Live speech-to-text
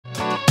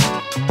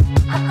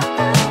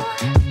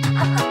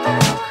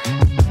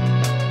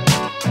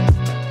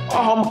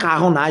ka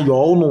ahụ na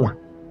ayo unu nwa.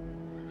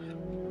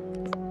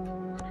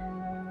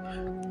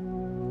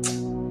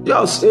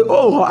 Yes,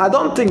 oh, I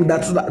don't think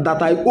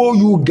that I owe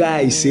you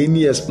guys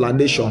any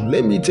explanation.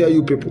 Let me tell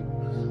you people.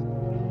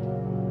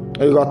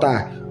 You got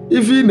that?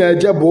 If you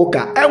na-eje bụ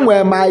ụka,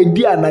 enwere m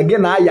idea na gị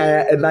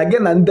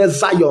na ndị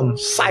Zion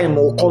sign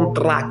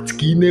contract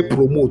ka ị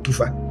na-promote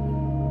fa.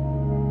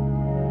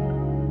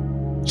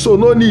 So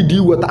no need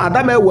iweta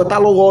Adam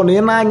ewetalụ ọnụ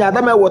ị na-anya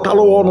Adam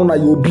ewetalụ ọnụ na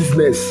your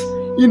business.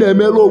 Ị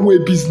na-emere onwe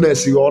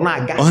business ya ọ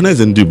na-aga.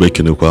 Ọhaneze ndị Igbo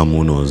ekenekwa m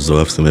unu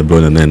ọzọ afọ ebe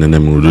onye na-enene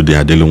m udo dị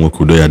adịlụ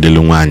nwoke udo ya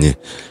adịlụ nwaanyị.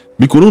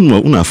 Biko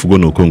unu afụgo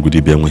na Okongwu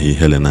Dibia enweghị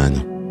ihele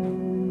n'anya.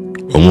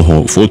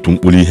 Ọmụhụ otu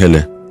mkpụrụ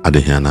ihele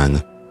adịghị ya n'anya.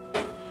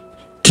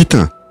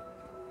 Kita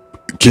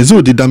kezi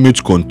ụdị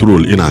damage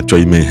control ị na-achọ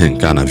ime ihe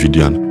nke a na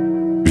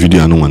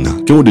vidiyo anụ nwana.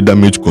 Ke ụdị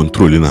damage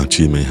control ị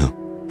na-achọ ime ihe.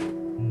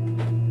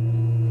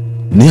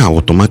 Ni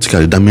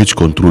automatically damage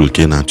control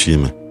ka ị na-achọ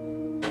ime.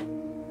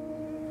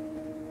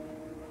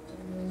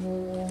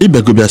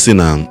 Ibegobia si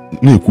na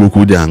na-ekwu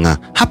okwu dị aṅa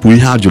hapụ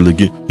ihe ajụlụ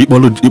gị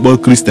ikpọlụ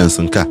Christians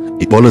nka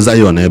ikpọlụ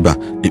Zion ebe a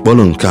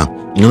ikpọlụ nka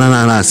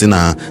na-asị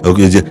na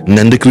ogeje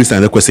ndị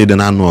Christians ekwesịghị ịdị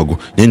na-anụ ọgụ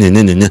nye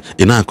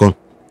ị na-akọ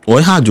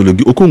ihe ajụlụ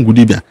gị Okongwu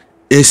Dibia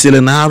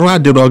esiri na arụ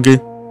adịrọ gị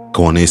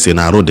ka ọ na-esi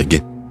na arụ dị gị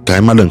ka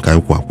anyị mmadụ nka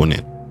ikwu akwụnị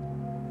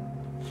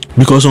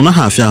because ọ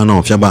naghị afịa na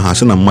ọfịaba ha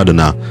sị na mmadụ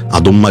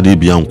na-adụ mmadụ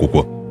ibia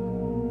nkwụkwọ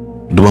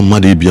dụba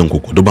mmadụ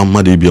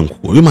ibia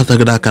nkwụkwọ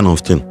ịmatagide aka na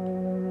often.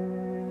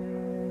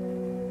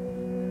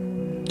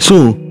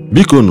 So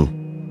biko nu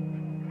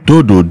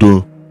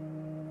do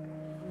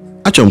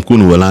achọrọ m ka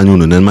unu were anya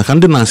unu na maka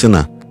ndị na-asị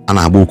na a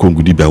na-agba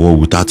Okongwu Dibia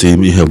wụ tata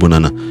ihe bụ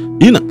na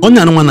onye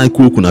anụnwa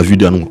na-ekwu okwu na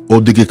vidiyo anụnwa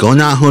ọ dịghị ka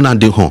onye ahụ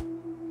na-adịghị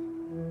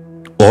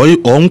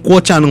ọ nkwụ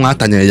ọcha anụnwa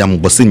atanyere ya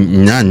mgbọsị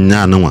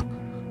nya anụnwa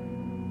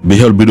bụ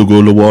ihe bidogo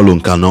olowo ọlụ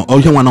nka na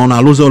ihe nwa na ọ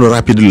na-alụzi ọrụ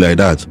rapidly like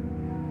that.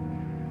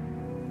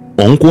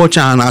 Ọ nkwụ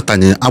ọcha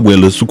na-atanye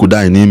agbelu sukuda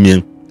anyị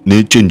n'ime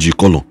na-echenji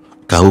kọlọ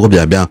ka ọ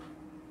bịa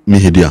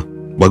mihidia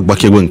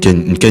gbakegwe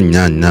nke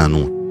nya anụ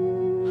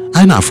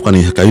anyị na-afụkwa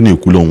n'ihe ka anyị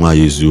na-ekwula onwe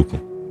anyị eziokwu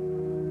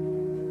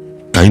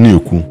ka anyị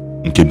na-ekwu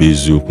nke bụ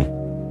eziokwu.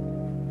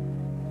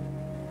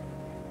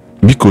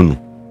 Biko nụ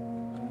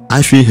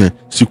afọ ihe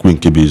sikwe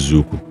nke bụ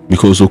eziokwu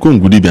because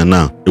Okongwu Dibia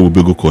na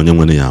ewubego ka onye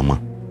nwere ya ama.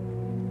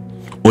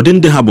 Ụdị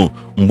ndị ha bụ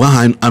mgbe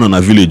ha anọ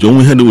na village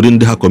onwe ihe ụdị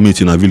ndị ha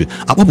kọmiti na village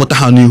akpọpụta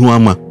ha n'ihu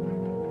ama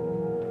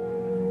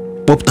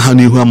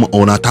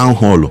ọ na town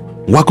hall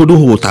wakodo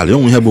ha ụtalị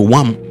onwe ihe bụ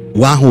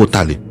nwa ha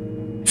ụtalị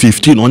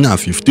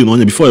 15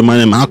 onye before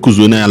emanye ma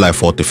akụzuo na ya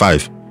like 45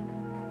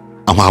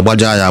 ahụ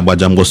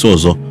agbaja mgosi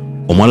ọzọ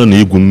ọ mara na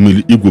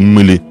igwu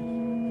mmiri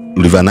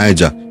River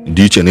Niger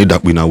dị iche na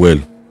ịdakpu na well.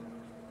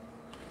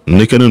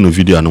 Nnekene no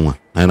vidiyo anụnwa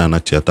anyị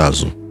na-anachi ata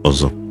azụ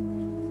ọzọ.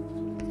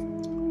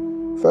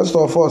 First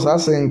of all,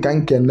 asị nka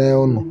nkene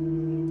unu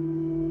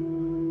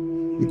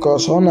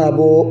because ọ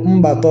na-abụ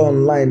mbata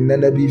online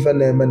nenebe ife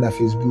na-eme na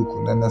Facebook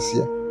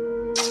nenesia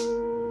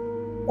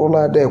ụlọ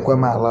ada ekwe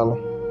m alalụ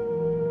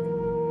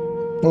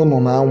unu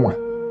na-anwa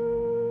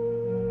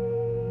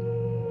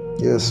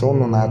yes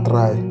unu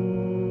na-try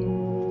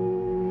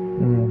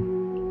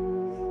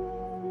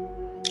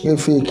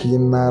efeki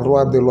na-arụ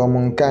adịlọ m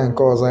nke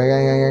ọzọ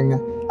ya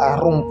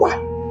arụ nkwa.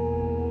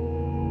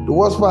 The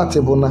worst part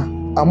bụ na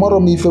amarọ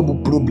m ife bụ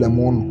problem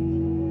unu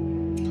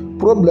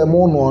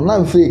ọ na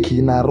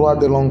mfeki na-arụ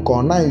adịlọ nke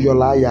ọ na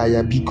yọla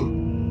ya biko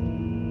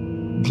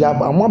bịa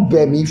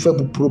amabe m ife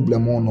bụ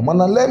problem unu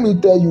mana let me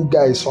tell you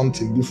guys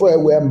something before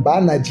ewe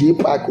mba na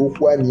Jpac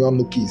okwu anyị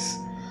ọnụ kiss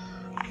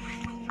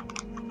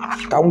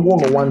ka m gwa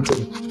unu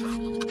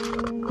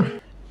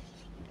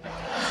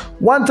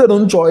nwantịnụ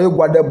m chọrọ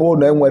ịgwadebe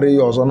unu enwere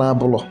ya ọzọ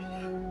na-abụlọ.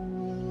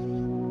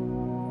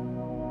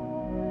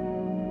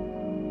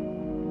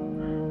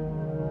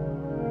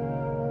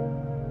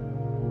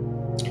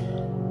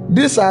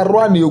 This arụ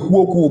a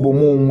na-ekwu okwu bụ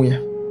m onwe ya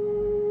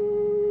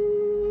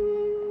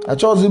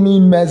achọghịzi m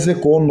imezi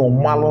ka ụnụ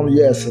mmalụ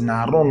yes na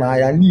arụ na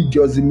ya n'iji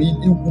ozi m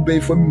ikwube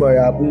ife mmụọ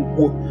ya bụ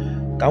nkwuo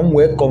ka m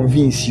wee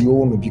convince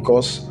unu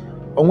because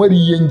o nwere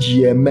ihe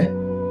nji eme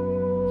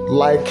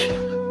like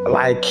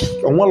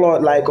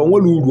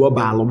onwere uru ọ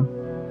balụ m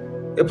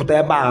ịpụta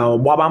ebe a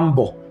gbaba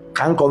mbọ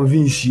ka m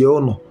convince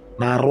unu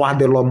na arụ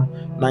adịlọ m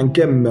na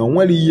nke mme o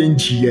nwere ihe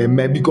nji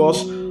eme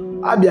because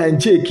abịa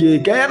ncheke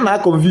ka ya na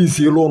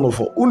convince ilu unu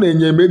fọ unu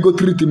enye m ego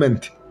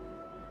treatment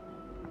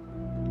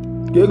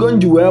ka ego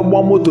nji wee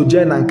gba moto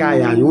jee na nke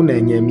aya unu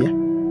enye m ya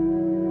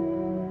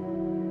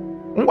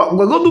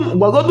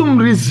gwagodu m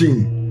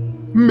reason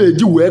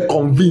mmeji wee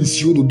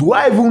convince you. Do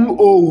I even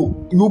owe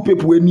you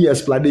people any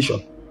explanation?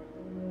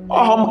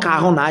 Ọhụm ka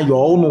ahụ na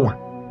ayọ unu nwa.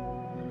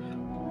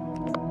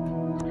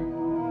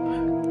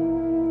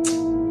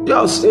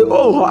 Yes,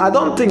 oh, I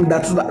don't think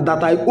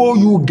that I owe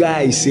you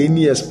guys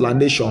any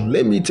explanation.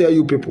 Let me tell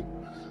you people.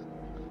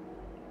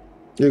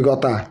 You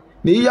got that?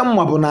 Na ihe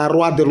mma bụ na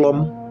arụ adịlọ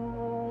m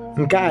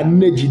nke a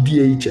nne ji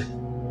die iche.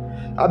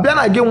 Abịa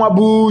na gị nwa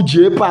bụ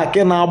Jpac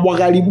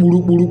na-agbagharị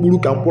kpuru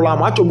ka mkpụrụ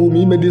ama achọbụ m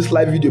ime this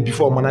live video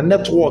before mana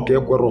network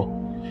ekwerọ.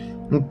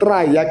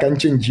 try ya can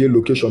change your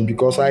location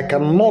because I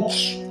cannot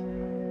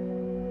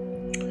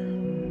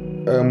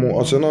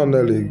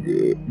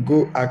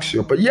go ask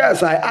your papa.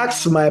 Yes, I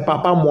asked my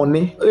papa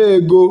money.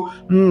 Go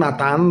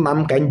nnata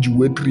nnam ka nji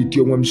we treat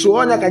onwe m. So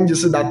onya ka nji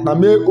say that na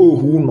me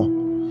ohu no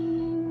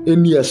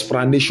any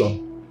explanation.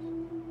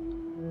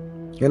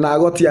 And I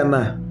got here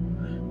now.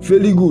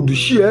 Very good.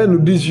 Share no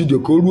this video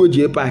ko ruo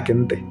Jpac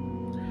nte.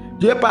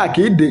 Jpac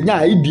ide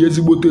nya ide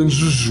ezigbote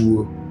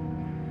nzuzu.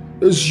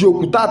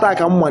 Eziokwu tata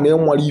ka mma na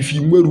enwere ifi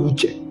nwere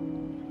uche.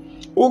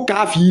 Ụka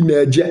afọ ị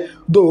na-eje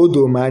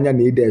doodo m anya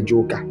na ide eje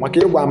ụka maka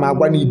ịgwa m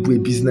agwa na ibu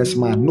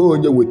businessman na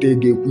onye weta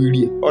ego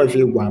ekwirie ọ ife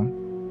ịgwa m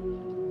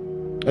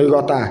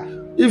ịghọta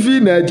ife ị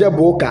na-eje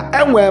bụ ụka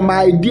enwere m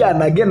idea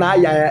na gị na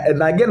aya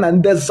na gị na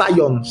ndị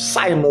Zion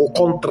sign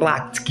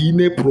contract ka ị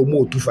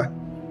na-promote fa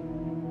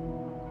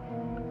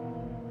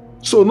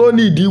so no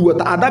need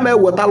iweta Adam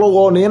ewetala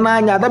ọnụ ị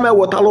na-anya Adam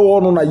ewetala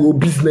ọnụ na your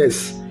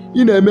business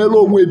ị na-emela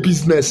onwe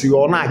business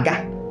ọ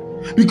na-aga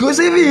because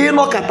if you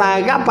know kata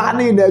agapa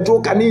ni na-eje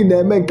ụka ni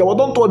na-eme nke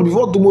don't want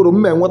before tomorrow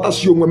mme nweta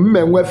si onwe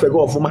mme nwe fega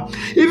ọfụma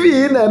if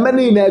you na-eme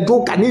ni na-eje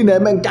ụka ni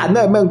na-eme nke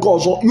na-eme nke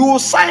ọzọ you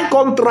sign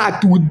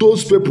contract with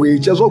those people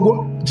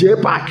ichezogbo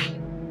Jpac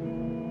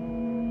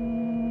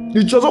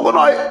ichezogbo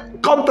no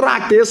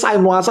contract e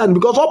sign no assign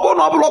because ọ bụ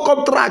na ọ bụla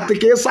contract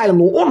ka e sign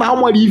ụna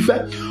amara ife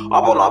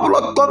ọ bụ na ọ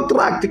bụla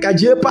contract ka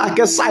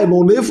Jpac sign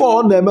na ife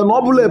ọ na-eme na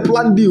ọ bụla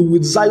plan deal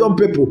with Zion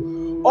people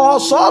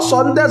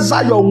ọsọsọ ndị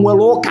Zion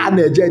nwere ụka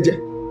na-ejeje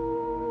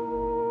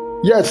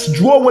yes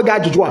jụọ onwe gị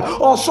ajụjụ a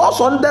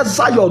ọsọsọ ndị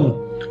Zion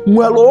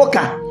nwere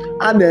ụka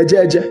a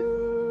na-ejeje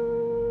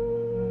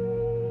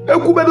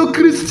ekwubedo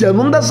Christian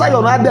ndị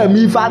Zion adịghị eme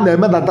ife a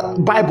na-eme na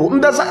Bible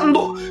ndị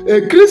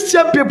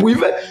Christian people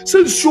ife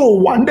since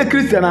ụwa ndị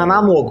Christian a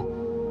na-anụ ọgụ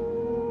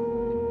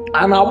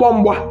a na-agba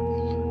mgba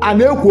a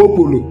na-ekwo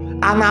okporo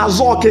a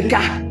na-azọ ọkịka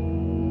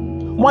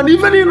mana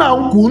ife niile na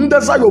nkwu ndị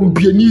Zion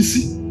bie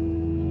n'isi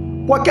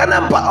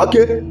wakana mpa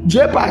okay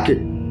Jpac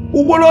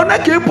ugboro one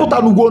ka ịpụta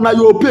n'ugwo na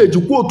your page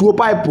kwuo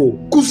pipe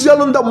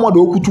kụzielu ndị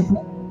mmadụ okwuchukwu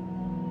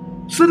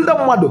si ndị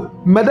mmadụ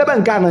medebe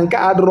nke na nke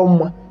adịrọ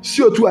mma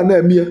si otu a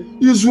na-eme ya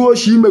izu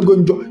oshi imego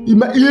njọ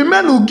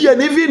ime na ugie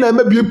na ife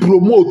na-emebi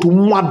promote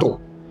mmadụ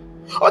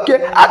okay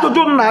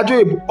ajụjụ na-ajụ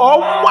ịbụ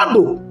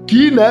mmadụ ka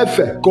ị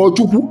na-efe ka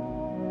ọchukwu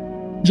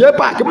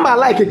Jpac mma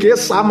like ka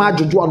ịsa m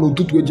ajụjụ a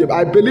n'ụtụtụ eje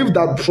I believe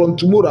that from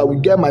tomorrow I will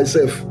get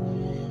myself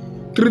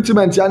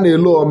treatment ya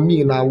na-elo on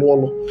me na alụ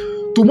ọlụ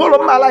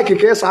tomorrow mma like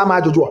ka ịsa ama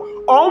ajụjụ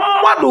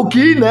mmadụ ka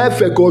ị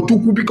na-efe ka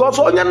ọchukwu because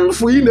onye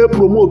mfu ị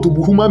na-promote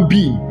bụ human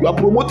being you are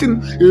promoting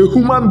a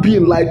human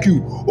being like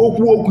you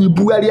okwu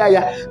ibugharịa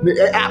ya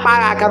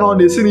akpaghị aka na ọ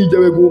na-esi na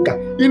ijewe gị ụka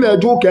ị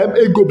na-eje ụka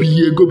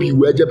egobighị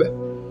wee jebe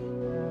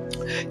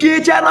ka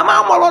iche na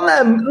mamalụ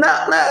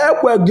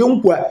na-ekwe gị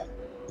nkwa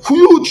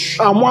huge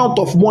amount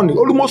of money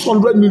almost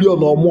 100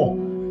 million or more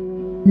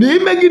na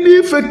imegide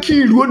ife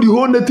kiruo the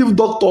whole native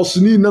doctors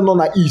niile nọ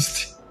na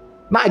east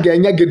na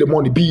ga-enye gị the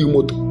money bi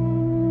moto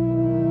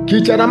ka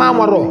iche na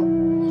mamarọ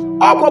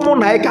ọkwa mụ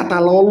na anyị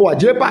katala ọlụ a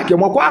Jpac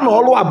makwa na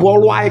ọlụ a bụ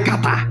ọlụ anyị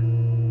kata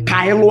ka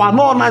anyị lụọ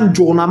nọ na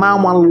njụ na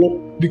mama nlụ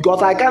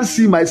because I can't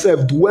see myself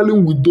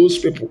dwelling with those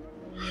people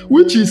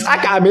which is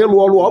aka m ịlụ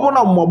ọlụ ọ bụ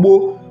na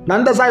mmagbo na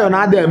ndị Zion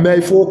adịghị eme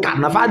ife ụka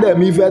na fa adịghị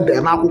eme ife ede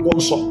n'akwụkwọ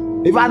nsọ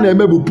ife a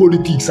na-eme bụ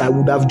politics I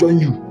would have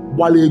joined you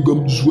gbala ego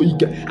m zuo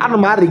ike ana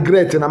m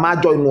regret na m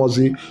join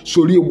ọzọ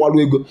sori gbalụ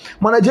ego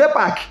mana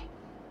Jpac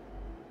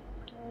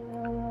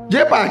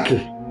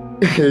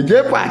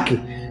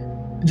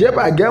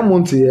get m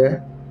ntị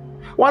ya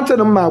one thing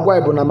m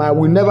agwa bụ na I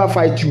will never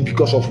fight you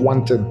because of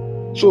one thing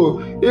so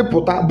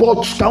ịpụta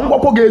but ka m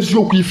gwakwa gị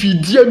eziokwu if you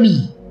dare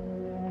me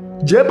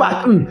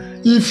Jpac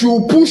if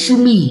you push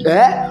me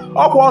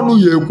ọkwa ọnụ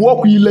ya ekwu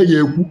ọkwa ile ya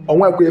ekwu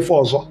onwekwa ife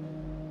ọzọ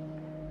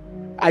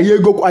anyị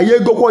egokwara ya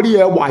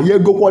egbe anyị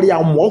egokwara ya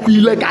mmụọ ọkwa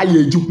ile ka anyị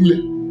ejikwule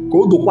ka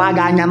o dokwa gị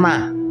anya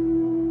na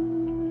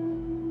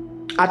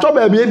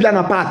achọbeghị m ịbịa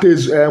na pat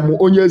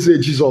onye eze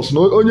Jizọs na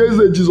onye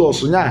eze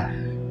Jizọs nya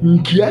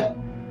nke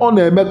ọ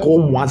na-eme ka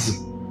ụmụazị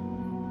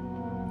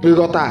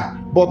ịghọta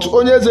but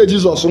onye eze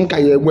Jizọs nka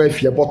ya enwe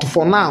efie but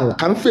for now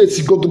ka m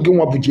face godo gị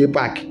nwa bụ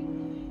Jpac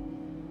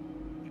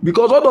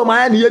because ọdọ m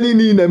anya na ihe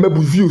niile na-eme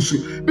bụ views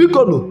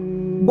biko nụ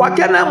gwa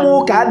kene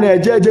m ka a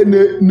na-eje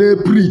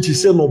na-preach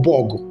si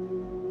n'ụbọgụ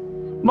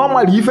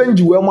normally ife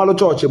nji wee malụ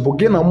chọọchị bụ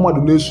gị na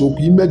mmadụ na-eso okwu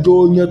imejọ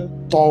onye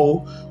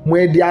tọọ ma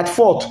dị at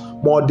fault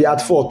ma ọ dị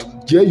at fault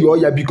jee yọọ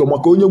ya biko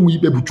maka onye nwe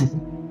ikpe bụ Chukwu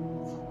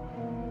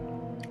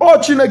ọ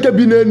Chineke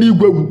bi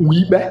n'eluigwe nwe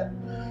ikpe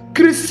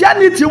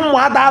Christianity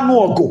mmadụ anụ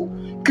ọgụ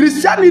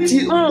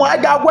Christianity mma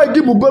ga-agwa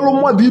gị bụbelu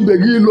mmadụ ibe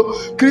gị ilo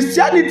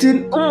Christianity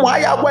mma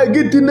ya agwa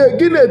gị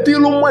na-eti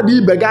ilu mmadụ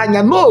ibe gị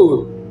anya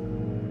no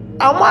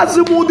amazi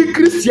m ụdị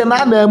Christian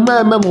a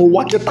na-eme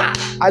n'ụwa kịta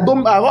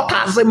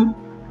aghọtazi m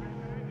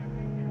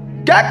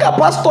ka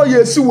pastọ ya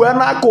esi wee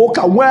n'aka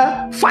ụka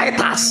nwee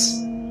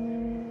fighters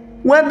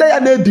nwee ndị ya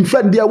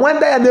na-edefend ya nwee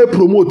ndị ya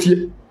na-epromote ya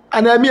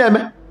a na-eme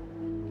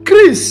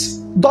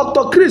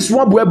Dr. Chris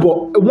nwa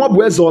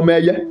bụ eze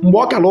omeye mgbe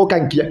ọ kara ụka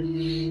nke ya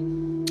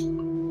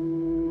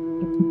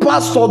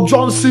Pastor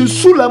Johnson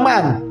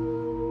Suleman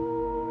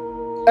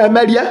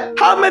Emeria.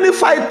 How many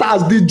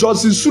fighters did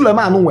Johnson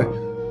Suleman win?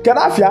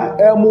 Kadafia,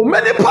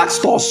 many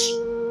pastors,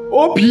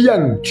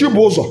 OPN,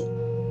 Chibozo.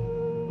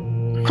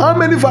 How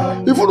many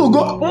if you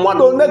go, one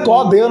don't make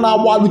all the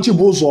now one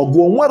Chibozo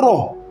go where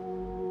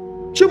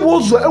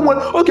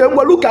Chibozo, okay,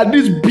 well, look at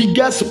this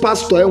biggest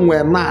pastor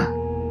now.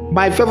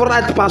 My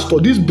favorite pastor,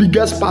 this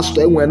biggest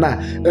pastor now,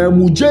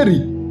 Jerry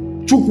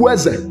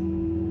Chukwueze.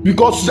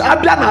 Because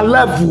Abiana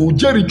level,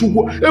 Jerry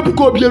Chukwueze,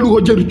 Ebuko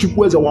Bielu Jerry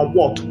Chukwueze 1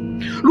 quart.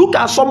 Look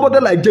at somebody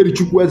like Jerry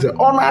Chukwueze.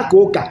 Ona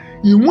koka,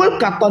 iwe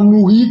kata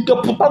nuhi ke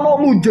putano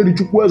nu Jerry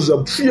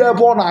Chukwueze. Fear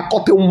bona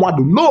kote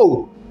mwadu.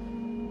 No.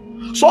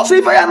 So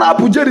if I am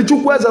up Jerry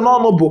Chukwueze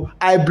no,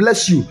 I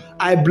bless you.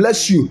 I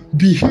bless you.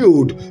 Be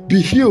healed.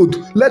 Be healed.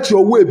 Let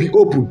your way be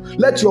open.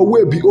 Let your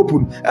way be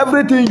open.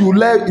 Everything you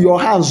lay your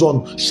hands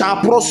on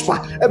shall prosper.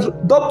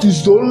 That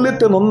is the only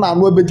thing on na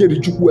no be Jerry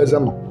Chukwueze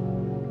no.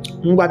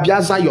 Ngwa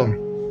bia Zion.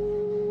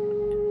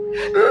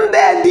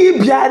 Ndi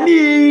dibia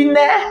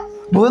niile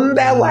bụ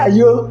ndị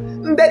wayo,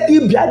 ndị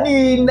dibia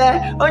niile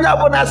onye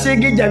ọbụla sị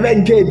gị jebe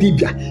nke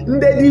dibia,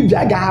 ndị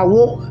dibia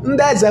ga-anwụ,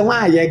 ndị eze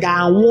nwaanyị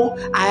ga-anwụ.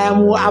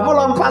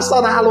 Abụrụ m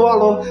pastọ na-alụ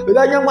ọrụ,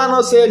 onye nwa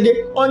na-asị gị,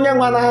 onye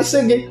nwa na-asị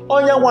gị,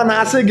 onye nwa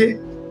na-asị gị.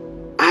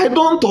 I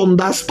don't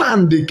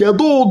understand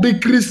kedu ụdị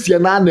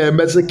Christian a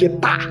na-emezi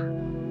kịta.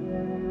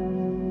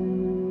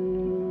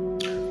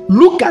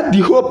 Look at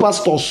the whole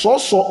pastor. So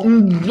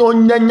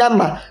onye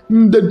na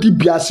ndị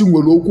dibia si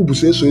nwere okwu bụ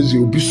eso ezi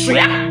obi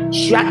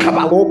sụya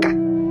kabaloka.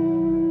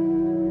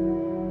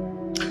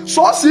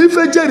 So si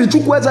ife Jerry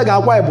Chukwueze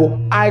ga-agwa bụ,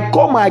 I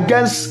come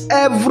against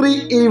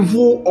every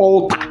evil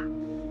altar.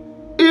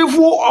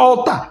 Evil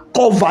altar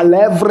cover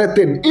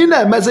everything. Ị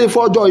na-emezi ife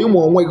ọjọọ ịmụ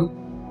onwe gị.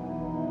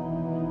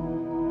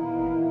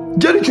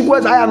 Jerry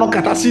Chukwueze aya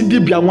nọkata si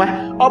dibia nwa,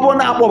 ọ bụ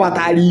na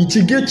akpọbatara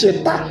ichi gị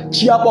cheta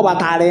chi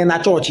akpọbatara na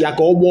chọọchị ya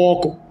ka ọ gbaa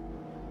ọkụ.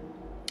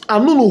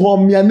 Anụnụ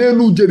homia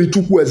n'elu Jerry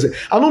Chukwueze,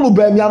 anụnụ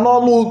bemia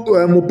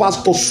n'ọnụ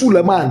Pastor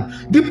Suleman.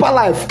 Deeper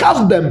Life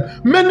cast them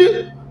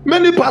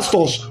many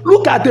pastors.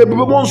 Look at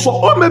Ebube Monso,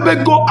 o mebe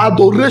go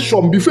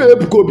adoration before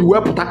Ebuka Obi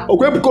wepụta,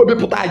 okwe Ebuka Obi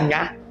pụta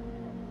anya.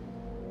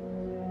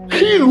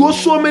 He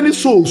lost so many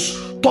souls.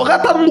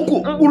 Tọgata nnukwu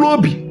mkpụrụ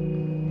obi.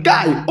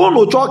 Guy,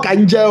 unu chọọ ka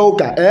nje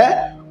ụka,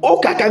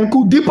 ụka ka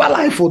nkụ Deeper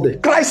Life dị,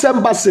 Christ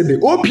Embassy dị,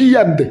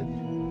 OPM dị,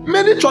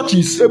 many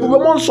churches, Ebube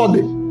Monso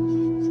dị.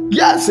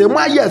 Yes,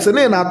 yes,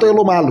 na-atọ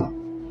ịlụ malụ.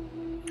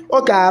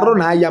 Ọ ka arụ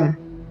na aya m.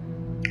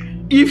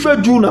 Ife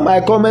ju na my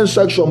comment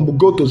section bụ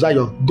go to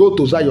Zion, go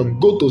to Zion,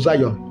 go to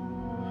Zion.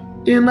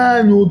 Ị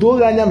na-anya udo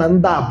anya na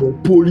ndị a bụ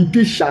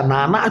politician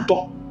na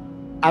ana-achọ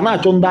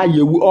ndị agha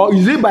ewu. Or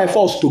is it by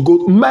force to go?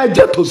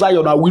 Major to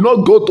Zion, I will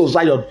not go to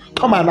Zion.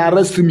 Come and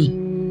arrest me.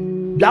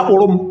 Bịa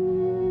kpụrụ m.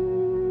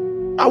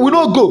 I will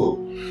not go.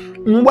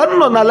 Mgbe m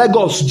nọ na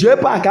Lagos,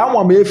 Jpac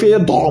anwa m efe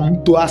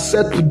dọm to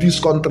accept this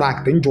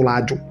contract njụrụ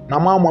ajụ na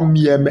ma m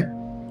eme.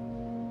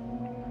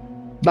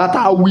 That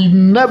I will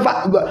never.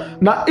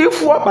 Na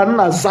if wakpa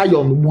na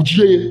Zion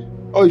gbujie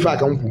o ife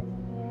aka nkwu.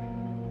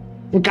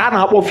 Nke a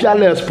na-akpọ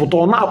fearless pụta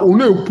ọ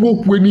na-ekwu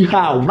okwu n'ihe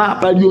ahụ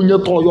na-akpali onye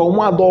tọọ ya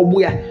ọnwa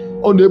adọgbu ya.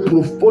 Ọ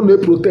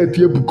na-protect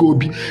Ebuka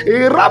Obi.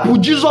 Rapụ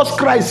Jesus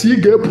Christ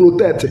ị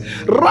ga-protect.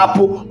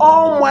 Rapụ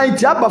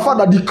Almighty Abba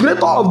Father, the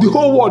creator of the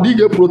whole world ị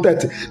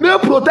ga-protect.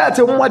 Na-protect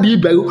mmadụ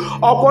ibe gị.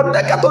 Ọkwa ndị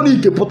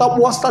Katọlik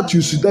pụtakwuo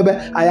status debe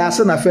anyị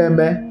asị na fe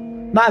eme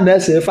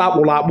na-ese efe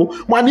akpụrụ akpụ,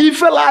 mana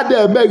ifela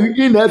ada emeghị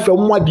ị na-efe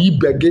mmadụ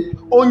ibe gị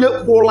onye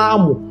kwụrụ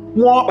amụ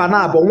nwa ọkpa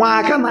na-abụ nwa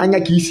aka na anya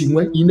ka isi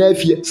nwe ị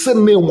na-efie si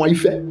na ịnwa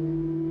ife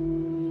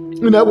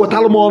ị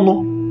na-ewetalụ m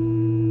ọnụ.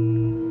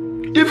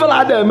 Ifela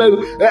ada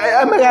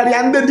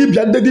emegharịa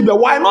ndị dibia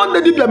why not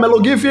ndị dibia melụ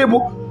gị ife ịbụ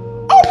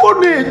ọ bụ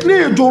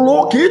na-ejụrụ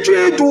ụka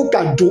ịjụ ụka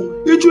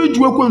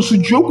ịjụ ekwensu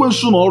ji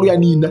ekwensu na ọrụ ya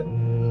niile.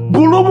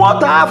 Bụrụ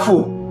moto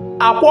afọ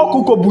akwa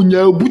ọkụkọ bunye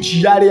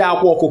buchigharịa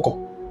akwa ọkụkọ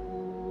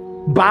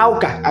baa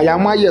ụka anyị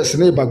ama yes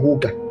na ịbaga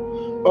ụka.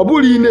 Ọ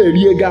bụrụ ị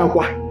na-eri ego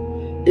akwa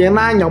ị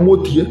na-anya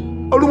motie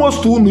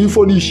almost unu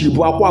ifo n'ishi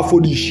bụ akwa afọ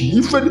n'ishi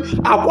ife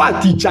akwa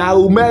ticha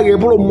umeghe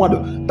bụrụ mmadụ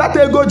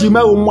tata ego ji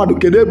meghe mmadụ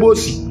kedu ebe o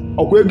si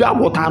ọkwa ego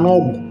agbọta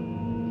n'ọgwụ.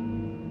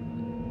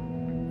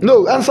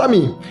 No, answer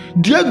me.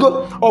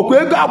 Diego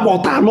ọkwa ego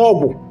agbọta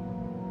n'ọgwụ.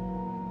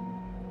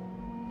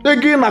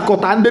 Ego ị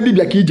nakọta ndị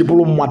dibịa ka iji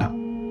bụrụ mmadụ.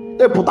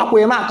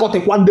 Epụtakwa ị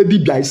na-akọtakwa ndị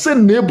dibịa isi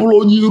na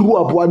ịbụrụ onye iru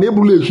abụọ na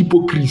ịbụrụ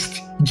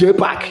hypocrite.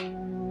 Jpac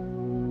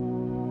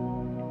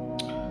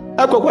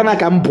ekwekwana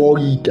ka m bụọ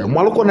gị ike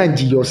malụkwa na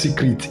nji your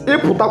secret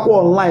ịpụtakwa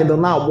online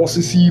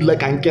na-agbọsisi ile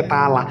ka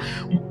nkịta ala.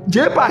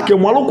 Jpac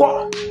malụkwa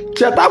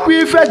chetakwa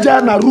ife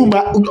jee na room.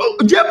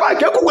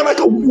 Jpac ekwekwana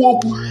ka kwuo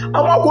okwu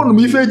amakwụnụ m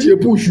ife eji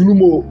epushuru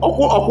m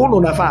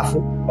ọkwụnụ na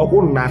fafụ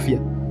ọkwụnụ na afịa.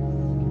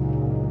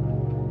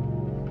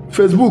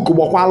 Facebook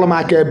gbakwala m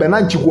aka ebe na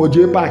nchikwa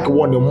Jpac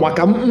wọnị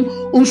maka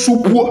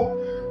nsupuo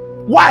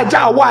waja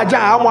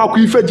amakwa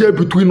ife jee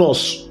between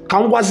us ka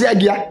m gwazie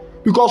gị ya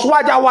because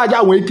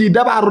waja nwere ike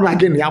idebe arụ na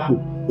gị na ya kwụ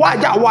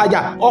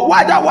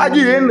waja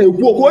ihe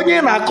na-ekwu okwu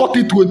onye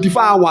na-akọtị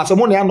 24 hours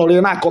mụ na ya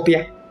nọrọ na-akọtị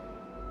ya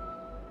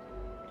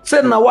sị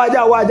na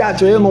waja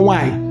achọrọ ịnụ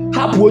nwaanyị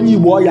hapụ onye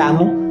Igbo ọ ya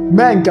anụ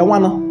mee nke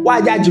nwanụ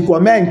waja jikwa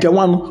mee nke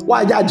nwanụ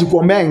waja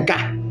jikwa mee nka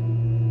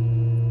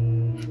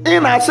ị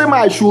na-asị m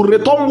I should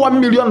return 1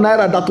 million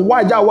naira that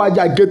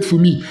waja get for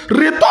me.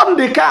 Return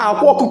the car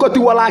akwa ọkụkọ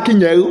tiwara akị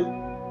nye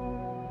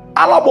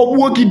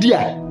alakpọgbuo gị di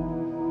a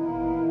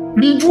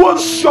rijuo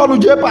osisi ọnụ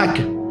Jpac.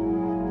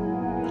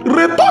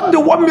 Return the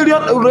 1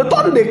 million,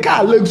 return the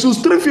car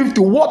Lexus 350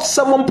 worth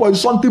 7 point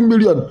something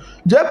million.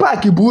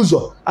 Jpac bụ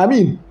ụzọ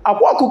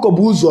akwa ọkụkọ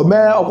bụ ụzọ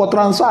mee ọkwa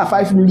transfer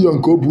 5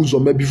 million ka o bụ ụzọ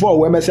mee before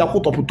wee mesịa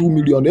kwụtọpụ 2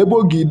 million ebe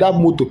oge dab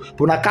moto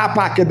bụ na car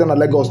park dị na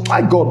Lagos.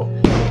 My God,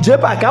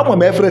 Jpac ama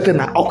m eferete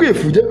na ọkụ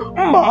efuje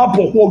mma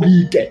hapụkwọ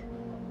gị ike.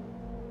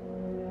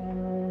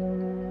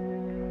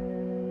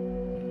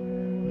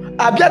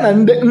 Abịa na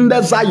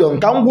ndị Zion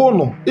ka m gwa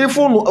ụnụ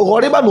ife ụnụ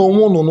ghọrịba na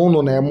onwe ụnụ na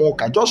ụnụ na-eme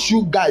ụka. Just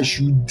you guys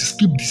should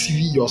keep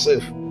deceiving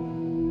yourself.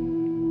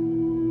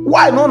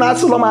 Why no na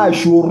asịlọ m I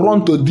should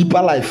run to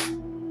deeper life?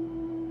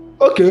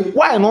 Okay,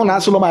 why no na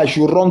asịlọ m I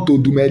should run to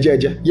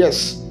Odumejeje?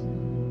 Yes.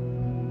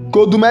 Ka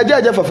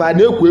Odumejeje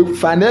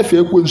fa na-efe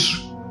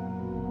ekwensu.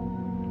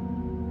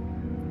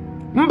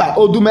 Mba,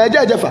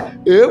 Odumejeje fa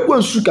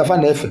ekwensu ka fa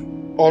na-efe.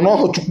 Ọ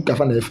nọghọ Chukwu ka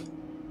fa na-efe.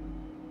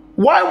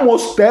 Why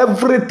must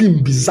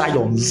everything be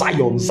Zion?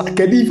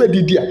 Kedu ife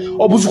dị dia?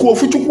 Ọ bụzikwa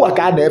ofu Chukwu a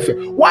ka a na-efe.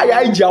 Why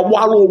anyị ji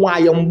agbalụ onwe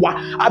anyị mgba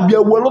abịa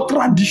welu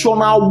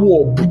traditional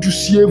war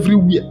bujusi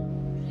everywhere?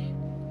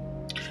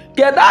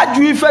 Kedu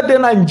ajụ ife dị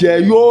na nje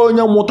ya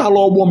onye mụtara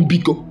ọgbọ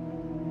mbiko?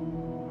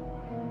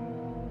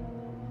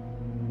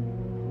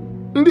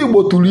 Ndị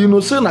Igbo tụrụ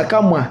inu sị na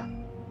kama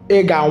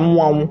ị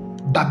ga-anwụ anwụ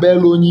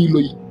dabere onye ilo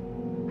yi.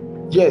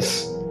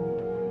 Yes.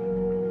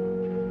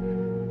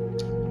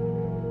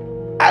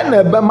 I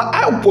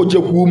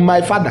projectwu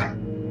my father.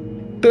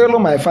 Tell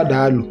my father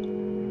alụ.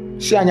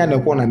 Si anya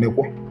nekwo na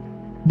nekwo.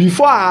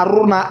 Before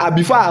arụ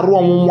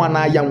ọnwụnwa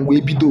na ya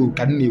mgbe bido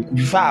ka m na-ekwu.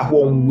 Before ahụ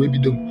ọnwụnwa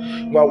ebido.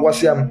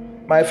 Gwasịa m.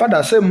 My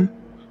father sị m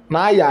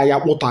na aya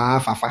kpụta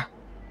afafa.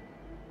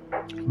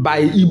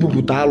 By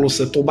ibupụta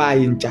alụsị tụba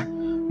anyị ncha.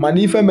 Mana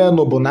ife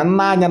menụ bụ na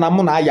nna anya na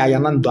mụ na aya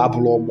na ndụ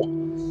abụrụ ọgbọ.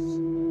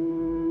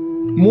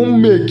 Mụ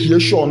mmekie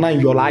sure na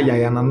nyọrọ aya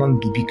ya na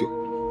ndụ biko.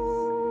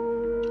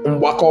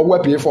 Mgbakọ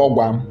wepụ ife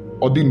ọgwa m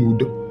ọ dị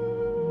n'udo.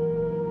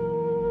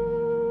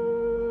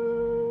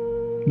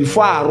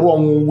 Before arụ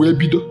ọnwụ wee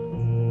bido.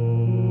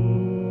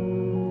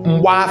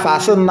 Mgba afọ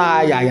asị na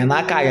aya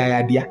n'aka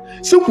aya dị ya.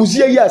 Si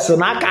kwuzie ya sị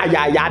n'aka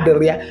aya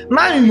dịrị ya.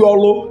 Na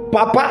nyọlụ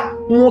papa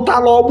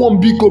nwụtala ọgbọ m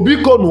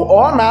biko nụ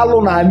ọ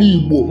na-alụ n'ala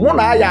Igbo. Mụ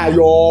na aya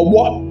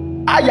ọgbọ.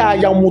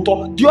 Aya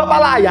nwụtọ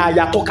diọkpala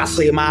aya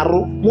tụkasị m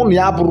arụ. Mụ na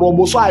ya bụrụ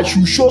ọgbọ. So I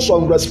should show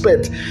some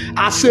respect.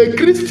 As a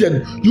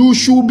Christian, you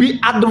should be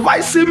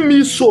advising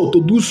me so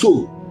to do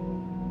so.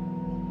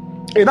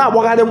 Ị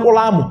na-agbagharị mkpụrụ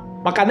amụ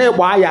maka na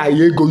ịkpọ aya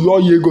ego yọọ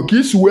ya ego ka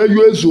isi wee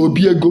yọọ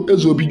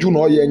eze obi ju na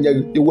ọ ya enye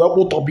gị iwee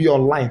kwụtọbi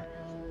online.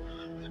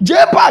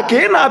 Jpac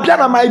ị na-abịa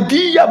na my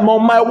DM ma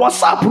my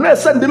WhatsApp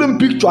na-esendịrị m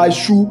picture I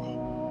should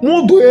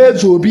mụdụ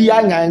eze obi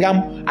ya nganga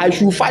m. I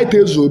should fight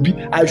eze obi.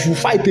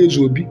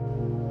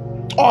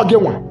 Ọ gị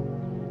nwa.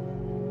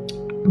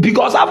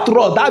 Because after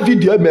all that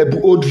video bụ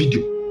old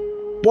video.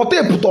 But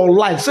ị pụta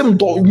online sị m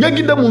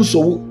nyegide m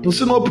nsogbu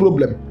nsị no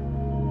problem.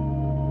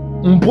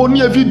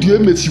 Mbonye video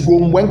emesigwo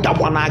mgbe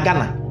nkakwa na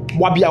Ghana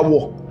gbabịa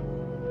wọ.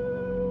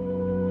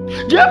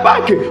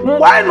 Jpac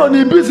mgbe anyị nọ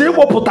n'ibizi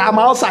ịkpọpụta m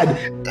outside.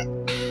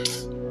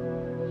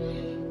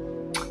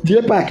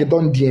 Jpac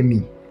don die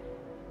me.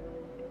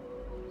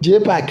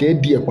 Jpac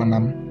ediekwana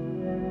m.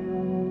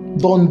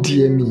 Don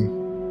die me.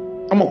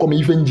 Amakwa m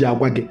ife nji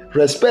agwa gị.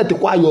 Respect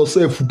kwa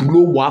yourself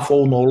buru ogbe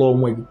afọ n'ọrụ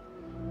onwe gị.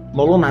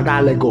 Nọrọ na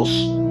ga Lagos.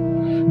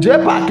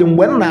 Jpac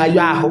mgbe m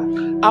na-ayọ ahụ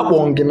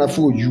akpọ gị na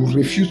phone you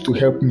refuse to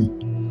help me.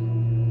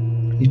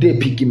 You dey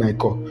pick my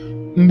call.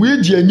 Mgbe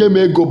iji enye m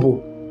ego bụ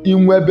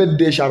inwe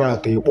birthday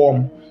shout ịkpọ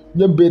m.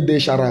 Nye birthday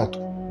shout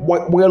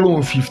gbelu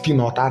m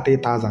 15 or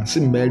 30,000 si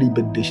m mere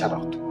birthday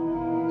shout.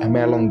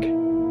 Emeela m gị.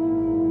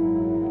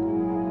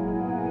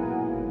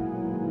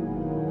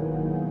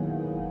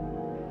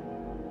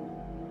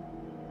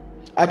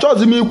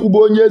 Achọghịzi m ikwuba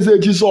onye eze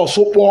Jizọs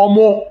kpọọ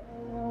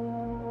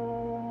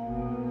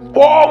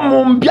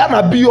m bịa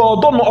na biya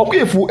ọdọ na ọkwa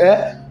efu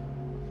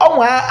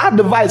ọnwa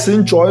advice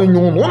nchọ enye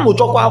ụnụ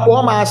chọkwa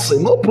akpọ m asị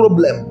no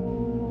problem.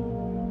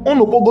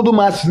 Ụnụ kpogodo m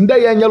asị ndị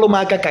ya enyelụ m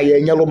aka ka ya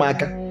enyelụ m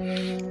aka.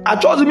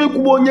 Achọghịzi m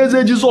ikwuba onye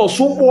eze Jizọs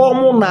kpọọ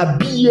m na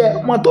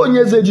biya mata onye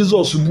eze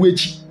Jizọs bụ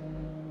echi.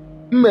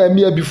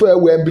 Mmemme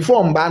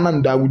before mba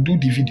Ananda I will do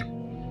the video.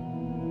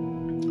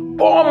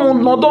 Kpọọ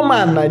m nọdụ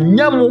m na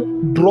nye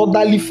m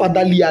brotherly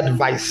fatherly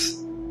advice.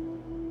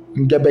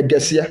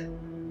 Ngebegesia.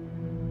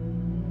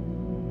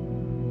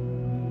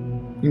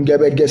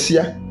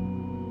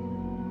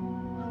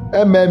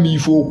 Eme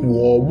ife okwu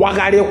ọ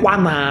gbagharịkwa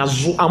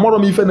n'azụ amụrụ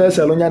m ife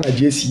na-eselu nya na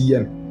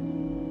JCN.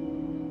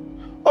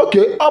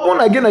 Okay, ọ bụ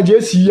na gị na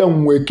JCN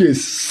nwee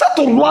case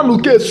settle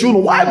one case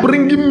unu why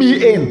bringing me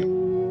in?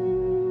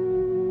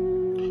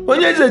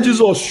 onye eze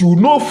Jizọs you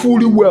know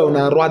fully well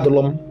na arụ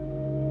adịlọ m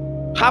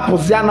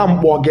hapụzia na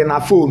mkpọ gị na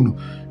fonu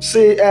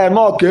si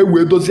nọ ka e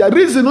wee dozie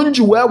reason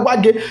nji wee gwa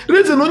gị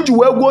reason nji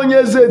wee gwa onye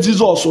eze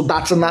Jizọs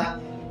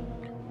datina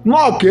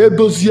nọ ka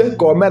edozie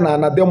ka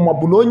omenala dị mma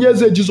bụ na onye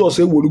eze Jizọs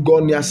ewerugo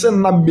ọnụ ya sị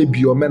na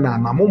mmebi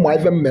omenala mụ ma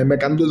ife mmemme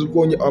ka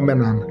ndozikwa onye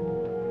omenala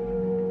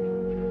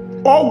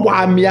ọ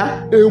gwa m ya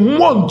a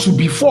month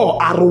before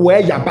arụ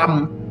wee yaba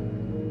m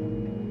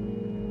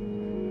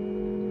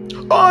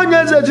onye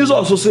eze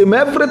Jizọs sị ma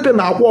everything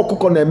na akwa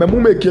ọkụkọ na-eme mụ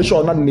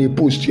mekeshọn na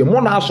na-epost ya mụ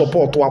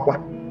na-asọpọtụ akwa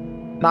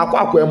na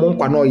akwa emu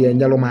nkwa na ọ ya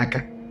enyelụ m aka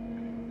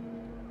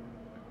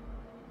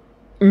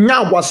nya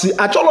gwasị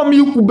achọrọ m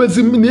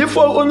ikwubezi m na ife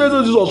onye eze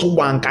Jizọs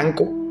gba nka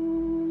nkụ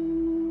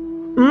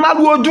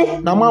mmadụ oju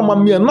na mama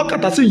mmiri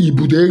nnọkọtasị ya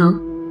ibudo ego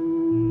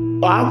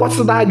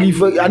agwasịda gị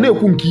ife a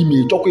na-ekwu nke ime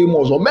chọkwa ime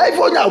ọzọ mee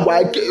ife onye agwa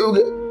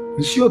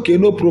nsi oke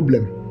no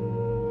problem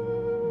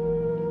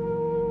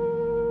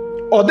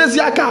ọ dịzi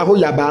aka ahụ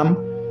yaba m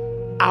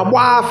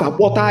agba afa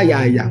kpọta ya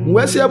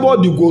wee si ebe ọ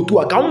dịgwa otu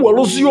a ka m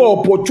werụzie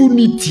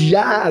opportunity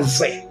ya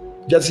azị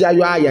jesi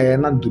ayọ ya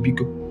na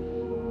ndụbiko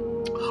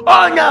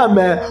onye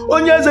mee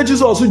onye eze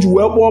Jizọs ji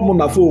wee kpọọ m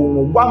na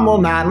fon gwa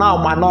m na ana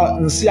ma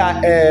nsị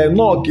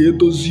nọ ka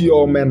edozie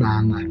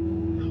omenala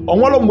ọ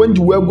nwere mgbe m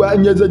ji wee gwa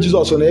onye eze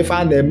Jizọs na ife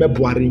a na-eme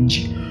bụ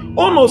arenji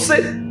ụnụ sị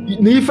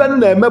na ife m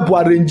na-eme bụ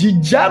arenji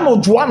jenụ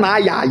jụọ na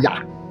aya na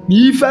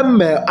ife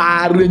mme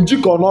arenji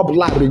ka ọ na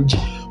ọbụla arenji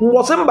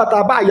mgbọsị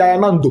mbata ba ya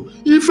na ndụ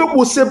ife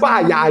kwụsị ba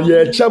ya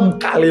eche m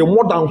karị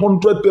more than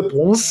 100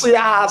 people nsị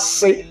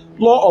asị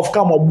law of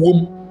karma gbuo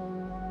m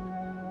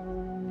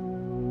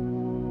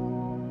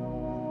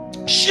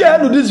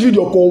share this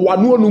video ka ụwa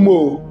n'onu m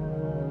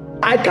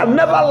I can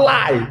never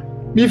lie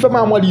n'ife m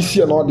amala isi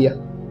na ọ dị ya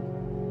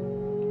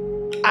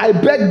I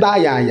beg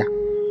that ya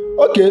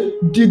okay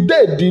the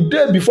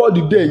day before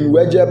the day you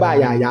wee jebe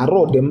ya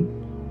road m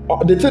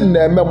the thing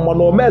na-eme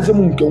mmanụ omezi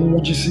m nke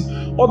nwụchisi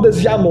ọ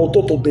dịzi ya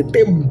n'ụtụtụ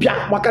dete bịa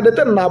maka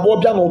dete na abụọ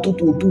bịa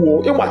n'ụtụtụ otu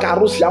ịnwa ka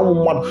arụsị anwụ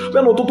mmadụ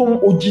bịa n'ụtụtụ m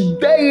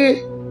ojideghị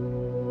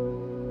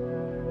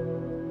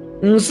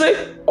nsị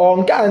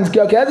nke a nke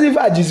ka ezi ife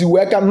ajizi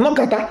wee ka m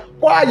nọkọta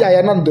kwa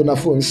ya na ndụ na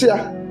fon nsị ya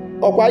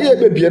ọkwa ya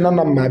ekpebie na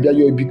mma abịa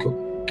ya obiko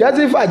ka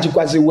ezi ife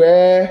ajikwazi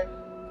wee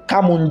ka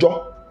m njọ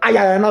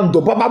ya na ndụ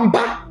baba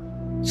mba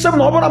sị m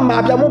na ọ bụla mma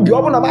abịa m bịa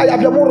ọ bụla ma ya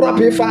bịa m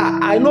rapụ ife a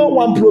I know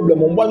one problem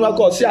mgbanyụ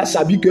aka ọsị asa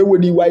biko ewe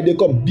n'iwe anyị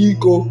dịkọ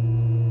biko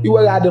iwe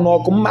ya dị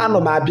n'ọkụ mma anọ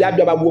m abịa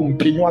bịabagbuo m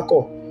pinyụ aka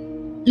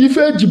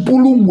ife eji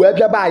bulu m wee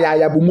bịaba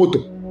ya bụ moto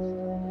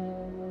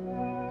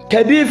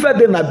kedu ife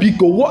dị na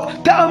biko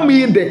tell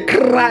me the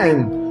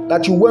crime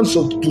that you went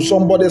to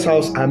somebody's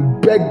house and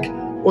beg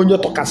onye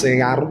tọkasịrị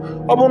ya arụ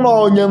ọ bụ na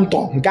onye ntọ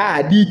nke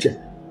a dị iche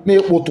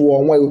na-ekpotu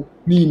onwe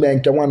n'ime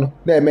nke nwanụ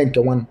na-eme nke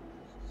nwanụ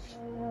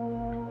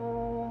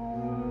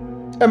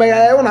emegha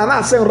ya ụna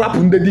na-asị rapụ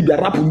ndị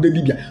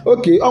dibịa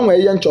oke ọ nwere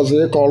ihe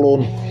nchọziri ịkọrọ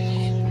ụnụ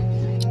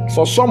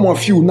for some of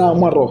you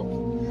na-amarọ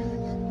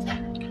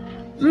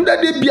ndị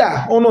dibịa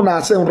ụnụ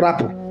na-asị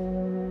rapụ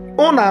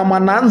ụnụ ama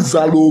na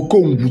nzala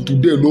Okongwu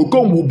today na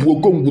Okongwu bụ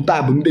Okongwu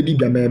taa bụ ndị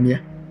dibịa na-eme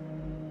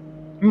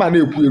mma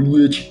na-ekwu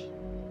elu echi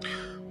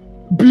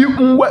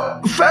mgbe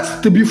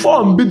first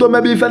before mbido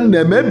mebe ife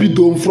na-eme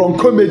ebido from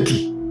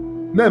comedy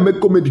na-eme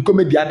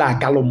comedy ada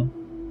akalụ m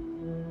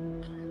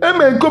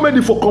eme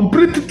comedy for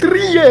complete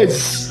 3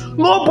 years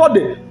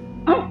nobody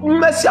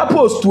mmesia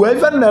post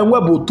even na-enwe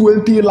bụ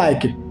 20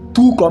 like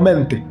 2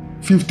 comment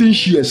 15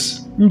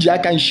 shares nji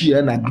aka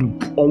share na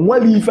group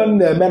onwere ife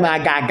na-eme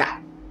na-aga aga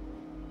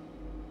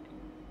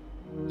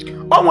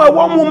onwe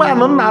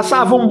woman na-asa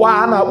afụ mgbe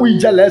a na-akpọ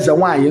ijele eze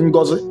nwaanyị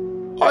Ngozi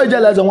ọ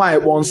ijele eze nwaanyị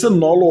kpọ nsị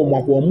na ọlụ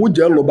makwa mụ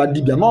jee lụba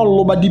dibịa na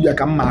ọlụba dibịa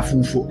ka mma afụ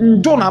ụfụ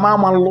njụ na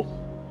ama nlụ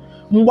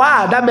mgbe a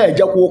ada m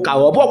ejekwa ụka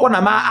ọ bụkwa na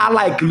m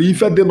alaikili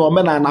ife dị na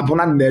omenala bụ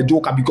na na-eje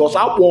ụka because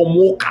akpọ m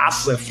ụka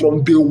asị from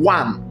day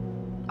one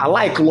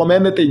alaikilọ m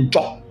enete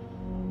nchọ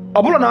ọ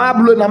bụrụ na m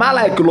abụrụ na m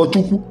alaikilọ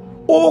Chukwu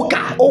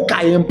ụka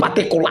in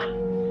particular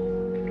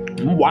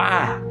mgbe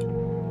a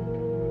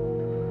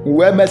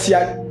wee mesịa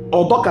ọ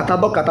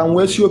dọkata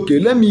wee si oke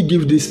let me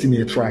give this thing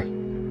a try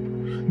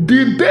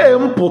the day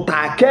m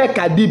pụta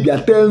ka dibịa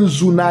tee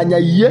nzu n'anya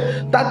ihe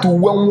tatu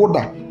uwe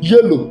mwụda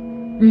yelo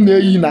m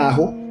na-eyi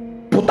n'ahụ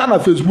pụta na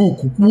Facebook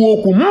kwuo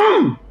okwu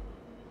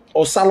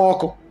ọsala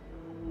ọkụ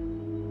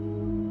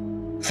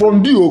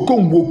from the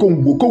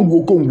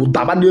Okongwu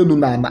daba n'elu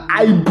n'ala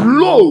I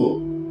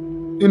blow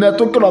in a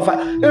token of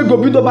ego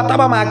bido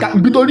bataba m aka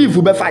bido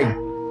live be fine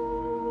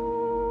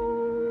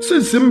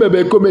since m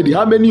mebe comedy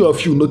how many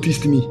of you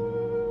noticed me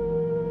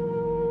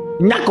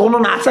nyaka ụnụ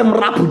na-asị m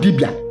rapụ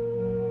dibịa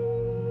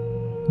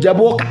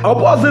jebe ụka ọ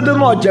bụ ọzọ dị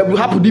nọ jebu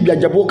hapụ dibịa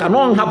jebe ụka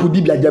nọ hapụ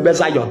dibịa jebe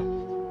Zion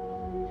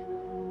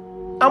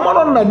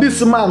amarọ na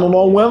this man na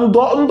onwe ndị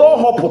ọ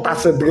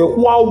họpụtasịrị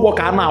kwụọ ụgwọ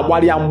ka a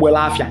na-agbara ya mgbele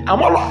afịa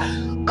amarọ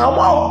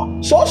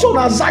sọsọ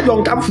na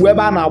Zion ka m fụ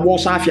ebe a na-agba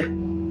ọsọ afịa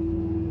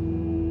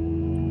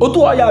otu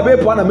ọ ya bụ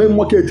pụọ na main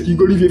market ka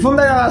igoro ife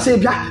ndị ya na-asị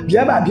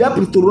bịa ebe a bịa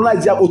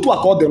patronize ya otu a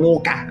ka ọ dị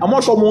n'ụka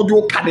amọsọ m ụdị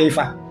ụka dị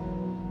ife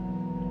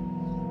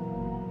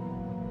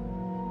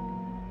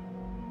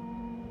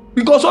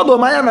because all the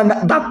man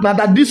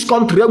that this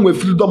country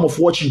with freedom of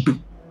worship.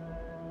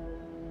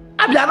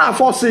 Abia na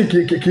force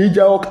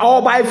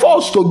or by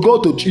force to go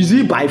to, is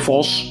it by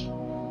force?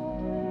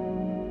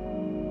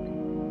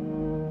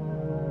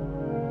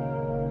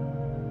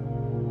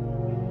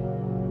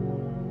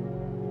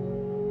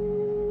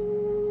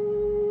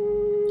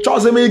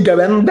 Chose me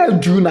given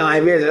that June I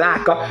very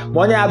like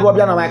money I go up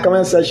on my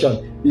comment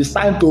section. It's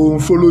time to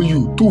unfollow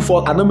you.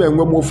 2-4 and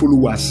no more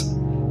followers.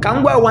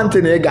 Can go one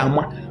thing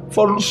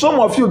for some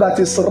of you that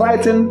is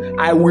writing,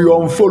 I will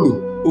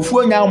unfollow.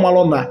 Ofu nya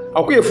malona.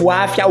 Akwa efu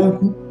afia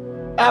ukwu.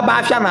 Aba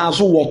afia na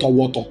azu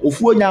woto.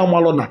 Ofu nya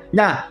malona.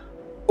 Nya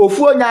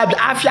ofu nya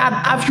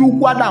afia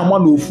ukwu ada ama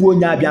na ofu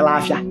nya abia la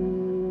afia.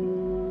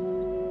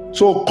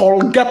 So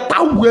get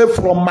away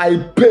from my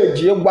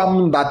page.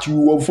 One that you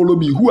will follow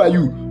me. Who are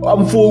you?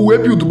 I'm for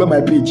where you to be my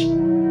page.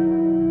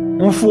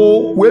 I'm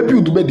for where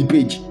you to be the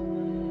page.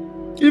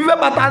 Even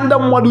but under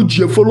one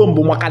do follow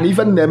me, can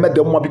even name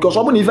them because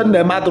I even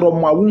name I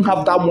won't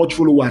have that much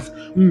followers.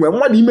 When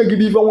one you make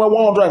it even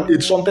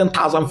 108 something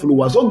thousand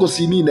followers, don't go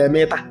see me in a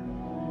meta.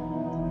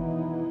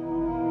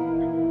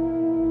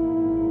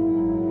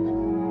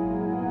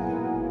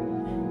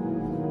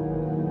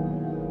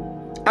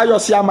 Ayo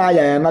siama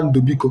ya na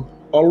ndobiko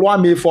olwa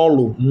me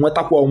follow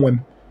nweta kwa onwem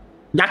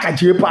nyaka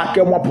Jpac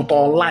nwapụta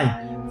online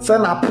say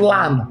na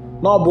plan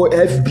no bo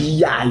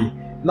FBI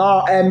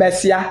no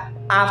emesia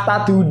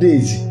after 2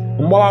 days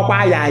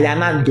mgbawakwa ya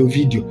na ndo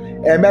video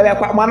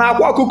emebekwa mana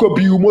akwa ọkụkọ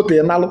bi moto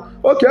ịnalụ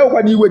oke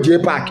okwa na iwe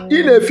Jpac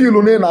ị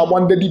na-efilu na agba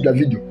ndị dibia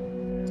video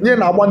nye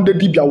na agba ndị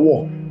dibia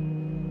war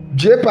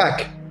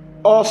Jpac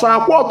ọsọ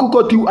akwa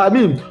ọkụkọ ti I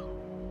mean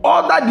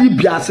other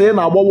dibia say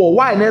na agba war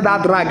why na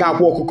that drag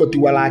akwa ọkụkọ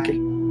tiwala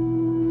aki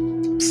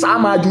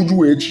Sama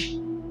juju echi.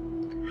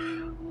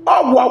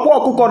 Ọgwụ akwa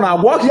ọkụkọ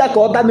na-agwọ ya ka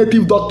other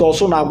native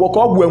doctors na-agwọ ka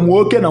ọgwụ enwe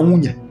oke na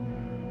nwunye.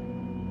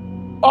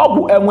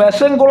 Ọgwụ enwe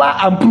singular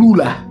and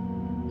plural.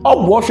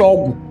 Ọgwụ ọsha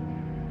ọgwụ.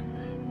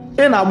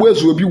 Ị na-agba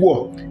ezu obi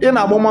wo, ị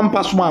na-agba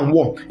Mampasman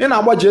wo, ị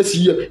na-agba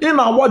JCA, ị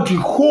na-agba the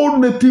whole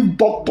native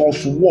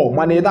doctors wo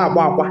mana ị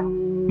na-agba akwa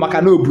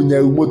maka na obunye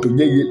moto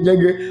nye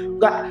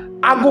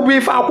agụba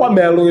ife akwa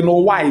merụ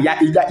n'ụwa ya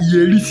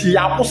erisi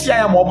ya akwụsị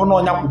ya ma ọ bụ na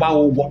ọnya kwụba ha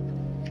ụgwọ.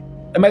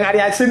 Emegharị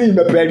asị na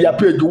imepere ya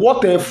page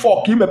what a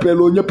fuck imepere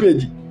onye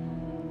page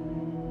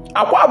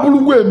akwa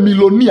abụrụgwe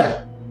milonia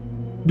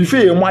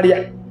before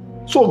maria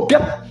so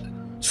get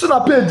si na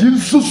page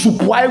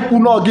nsusupu aikwu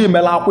n'oge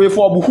imela akwa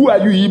ife ọbụ who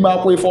are you ime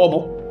akwa ife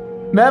ọbụ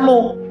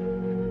nenu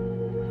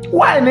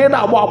why na ịda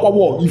agba akwa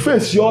wọ ife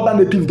si other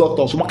native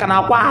doctors maka na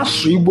akwa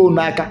asụ Igbo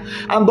n'aka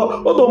and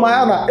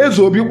odomanya na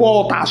eze obi kwa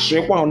ụta asụ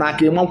ịkwa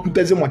n'aka ịma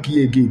nkwutezi maka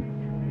ihe again.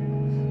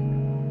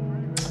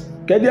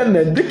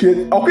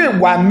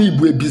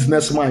 Igbo a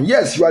businessman.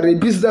 Yes, you are a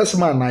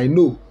businessman, I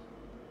know.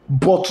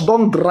 But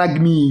don't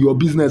drag me in your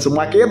business.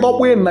 Maka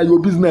ịdọkwa na your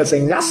business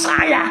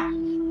ngasaya.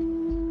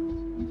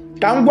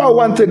 Ka ngwa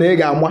one thing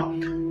ega nwa.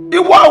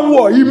 Iwa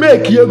wo you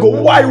make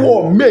ego, why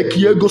wo make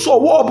ego. So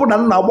wo bụ na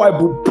nna agba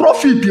bụ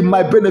profit in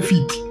my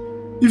benefit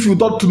if you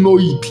don't know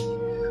it.